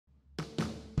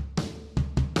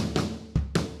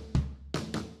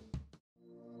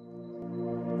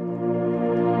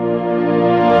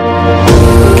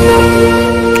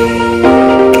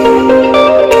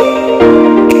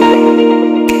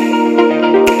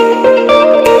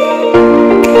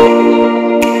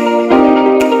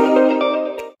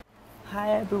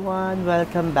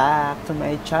welcome back to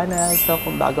my channel. So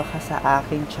kung bago ka sa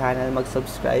aking channel,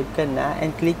 mag-subscribe ka na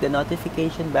and click the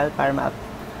notification bell para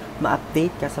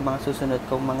ma-update ka sa mga susunod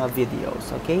kong mga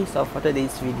videos. Okay? So for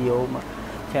today's video,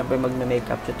 siyempre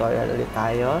magme-makeup tutorial ulit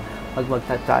tayo.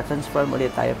 Mag-transform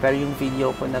ulit tayo. Pero yung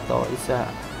video ko na to is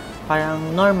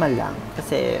parang normal lang.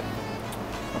 Kasi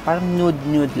parang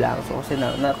nude lang. So kasi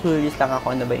na-curious lang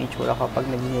ako ano ba yung itsura ko pag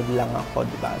nag-nude lang ako,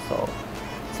 diba? So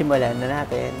simulan na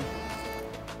natin.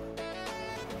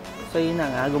 So yun na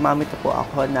nga, gumamit na po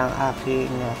ako ng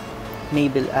aking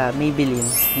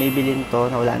Maybelline to,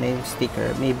 na wala na yung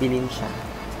sticker. Maybelline siya.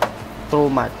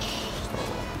 Too much. So,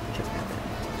 check natin.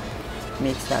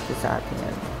 Mix natin sa ating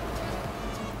ano.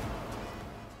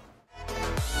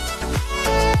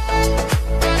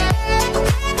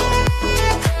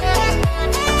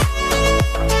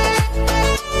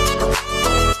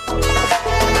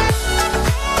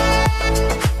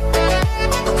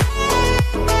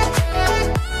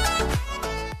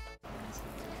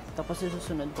 Tapos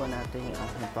susunod po natin yung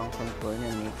aking pang contour na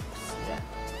mix. Yan.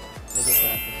 Lagay po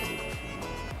natin sa dito.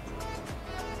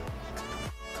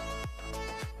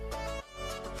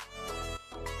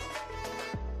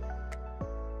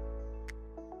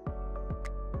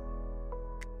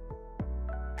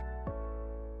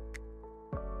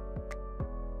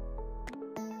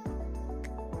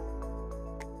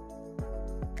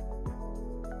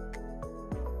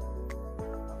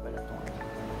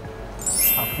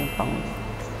 Aking pang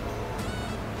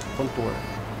contour.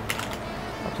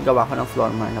 At gawa ko ng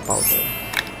Flormar na powder.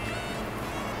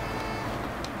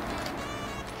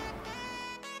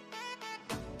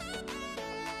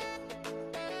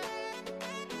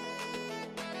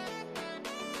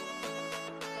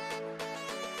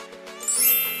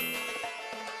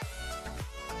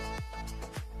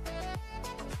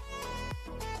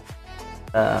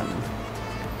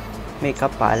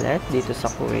 Makeup palette dito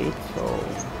sa Kuwait. So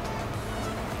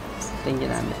ito yung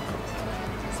ginamit ko.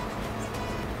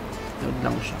 Nude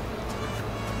lang siya.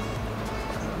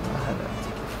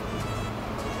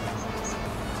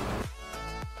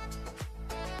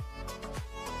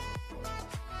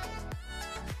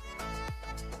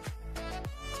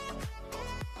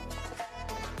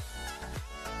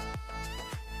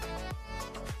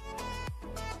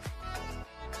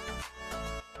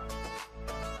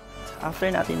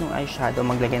 After natin ng eyeshadow,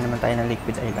 maglagay naman tayo ng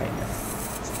liquid eyeliner.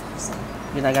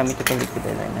 Ginagamit ko itong liquid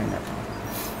eyeliner natin.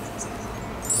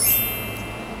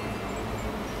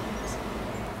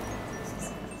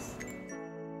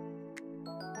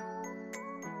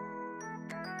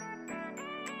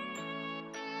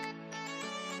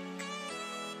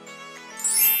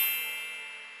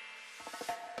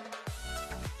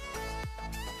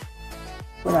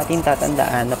 Kung natin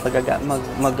tatandaan na pag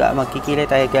magkikilay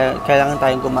tayo, kailangan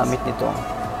tayong gumamit nitong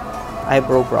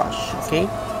eyebrow brush. Okay?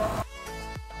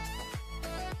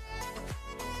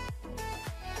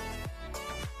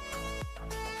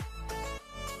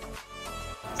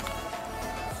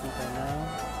 Ito na.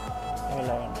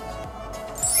 Eyeliner.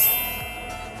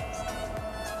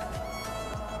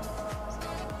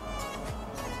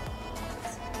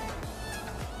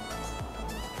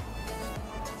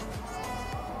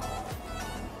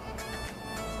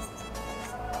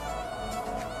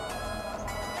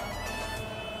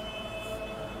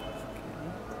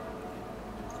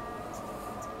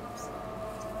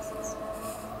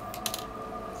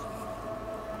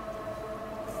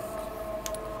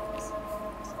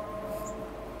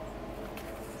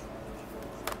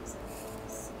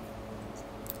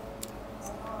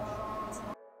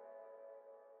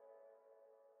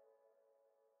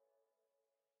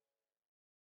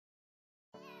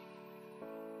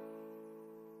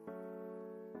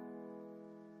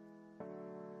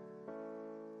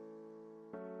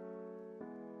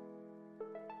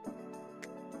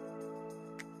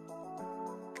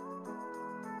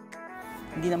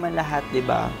 Hindi naman lahat, 'di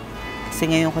ba? Kasi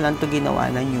ngayon ko lang 'to ginawa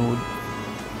na nude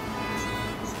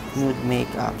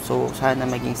makeup. So sana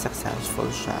maging successful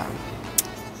siya.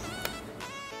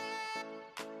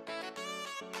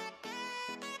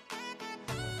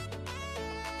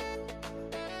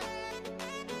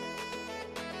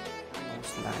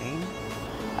 Line.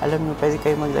 Alam niyo, pwede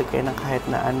kayo maglagay ng kahit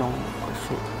na anong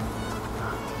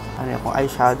kung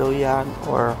eyeshadow yan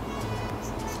or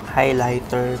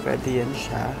highlighter, pwede yan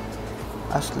siya.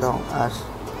 As long as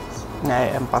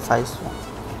na-emphasize mo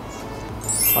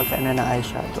pag ano ng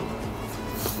eyeshadow.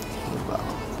 Diba?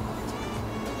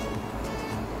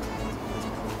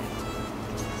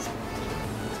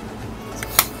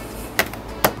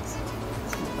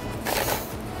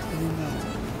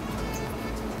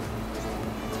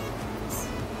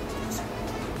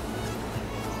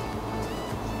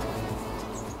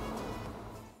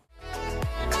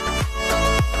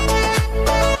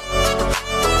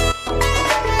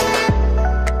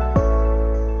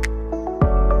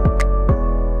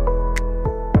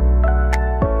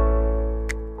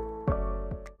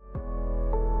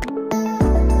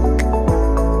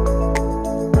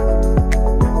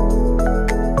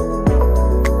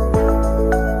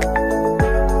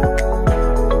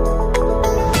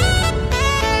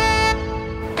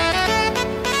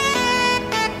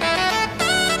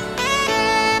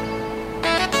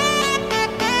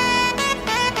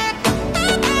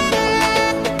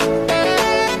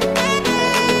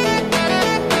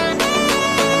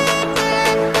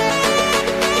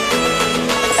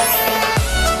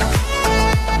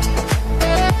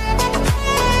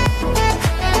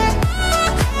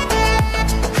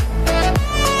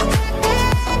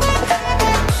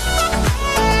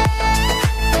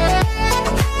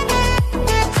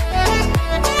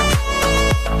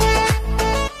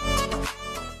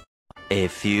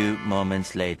 few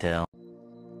moments later.